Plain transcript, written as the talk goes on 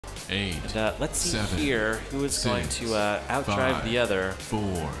8. And, let's see 7, here who is 6, going to outdrive 5, the other.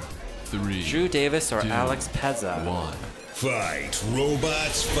 4, 3. Drew Davis or 2, Alex Pezza? 1. Fight,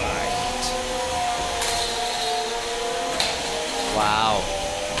 robots, fight. Wow.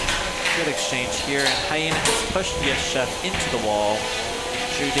 Good exchange here, and Hyena has pushed Yes Chef into the wall.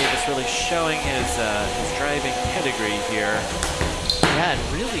 Drew Davis really showing his driving pedigree here. Yeah,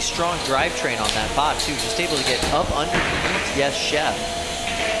 and really strong drivetrain on that bot too. Just able to get up underneath Yes Chef.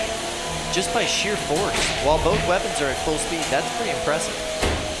 Just by sheer force. While both weapons are at full speed, that's pretty impressive.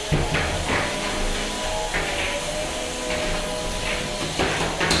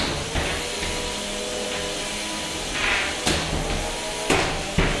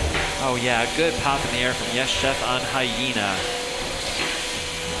 Oh yeah, good pop in the air from Yes Chef on Hyena.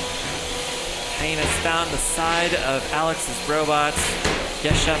 Hyena's found the side of Alex's robots.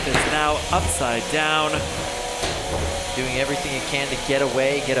 Yes Chef is now upside down. Doing everything he can to get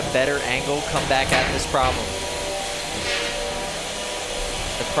away, get a better angle, come back at this problem.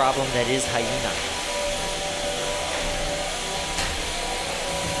 The problem that is Hyena.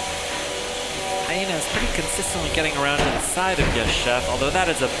 Hyena is pretty consistently getting around to the side of Yes Chef, although that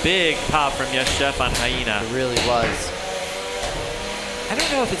is a big pop from Yes Chef on Hyena. It really was. I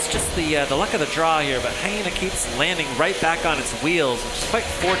don't know if it's just the luck of the draw here, but Hyena keeps landing right back on its wheels, which is quite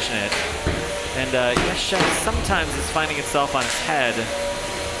fortunate. And Yes Chef sometimes is finding itself on its head.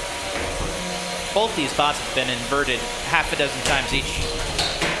 Both these bots have been inverted half a dozen times each.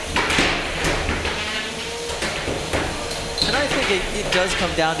 And I think it does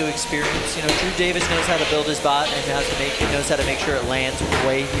come down to experience. You know, Drew Davis knows how to build his bot and knows how to make sure it lands the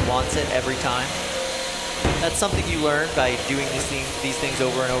way he wants it every time. That's something you learn by doing these things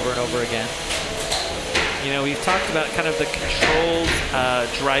over and over and over again. You know, we've talked about kind of the controlled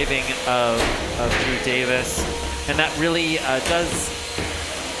driving of Drew Davis, and that really does,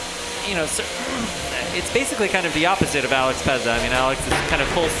 you know, so it's basically kind of the opposite of Alex Pezza. I mean, Alex is kind of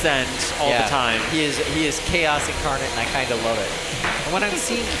full send all the time. He is chaos incarnate, and I kind of love it. And what I'm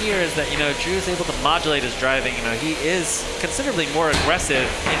seeing here is that, you know, Drew is able to modulate his driving. You know, he is considerably more aggressive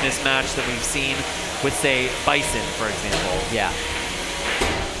in this match than we've seen with, say, Bison, for example. Yeah.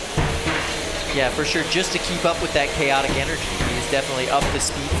 Yeah, for sure. Just to keep up with that chaotic energy, he's definitely up the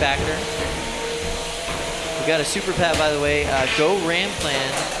speed factor. We got a super pat, by the way. Go Ram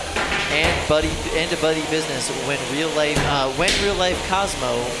Plan and a buddy business when real life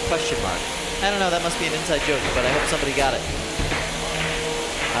Cosmo ? I don't know. That must be an inside joke, but I hope somebody got it.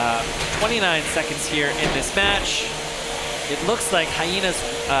 29 seconds here in this match. It looks like Hyena's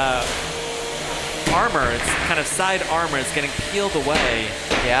armor, its kind of side armor, is getting peeled away.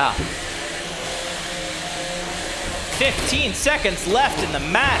 Yeah. 15 seconds left in the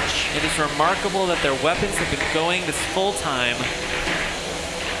match. It is remarkable that their weapons have been going this full time.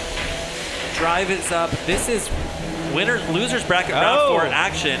 Drive is up. This is losers bracket round 4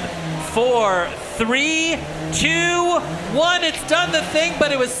 action. 4, 3, 2, 1. It's done the thing,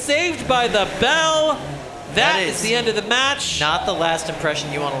 but it was saved by the bell. That is the end of the match. Not the last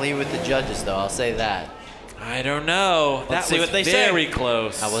impression you want to leave with the judges, though. I'll say that. I don't know. Let's see was what they say. very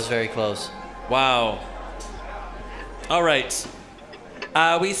close. That was very close. Wow. All right.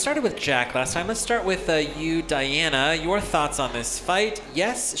 We started with Jack last time. Let's start with you, Diana. Your thoughts on this fight?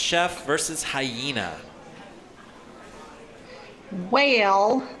 Yes Chef versus Hyena.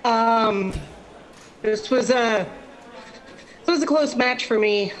 Well, this was a close match for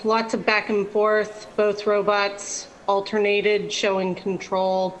me. Lots of back and forth. Both robots alternated, showing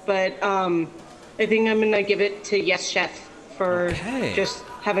control. But I think I'm gonna give it to Yes Chef for just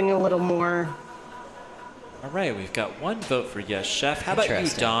having a little more. All right, we've got one vote for Yes Chef. How about you,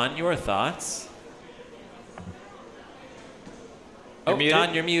 Don? Your thoughts? Oh,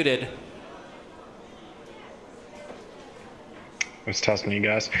 Don, you're muted. I was testing you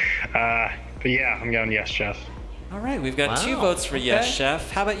guys. But yeah, I'm going Yes Chef. All right, we've got 2 votes for Yes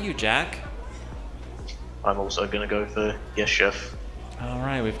Chef. How about you, Jack? I'm also going to go for Yes Chef. All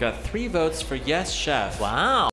right, we've got 3 votes for Yes Chef. Wow.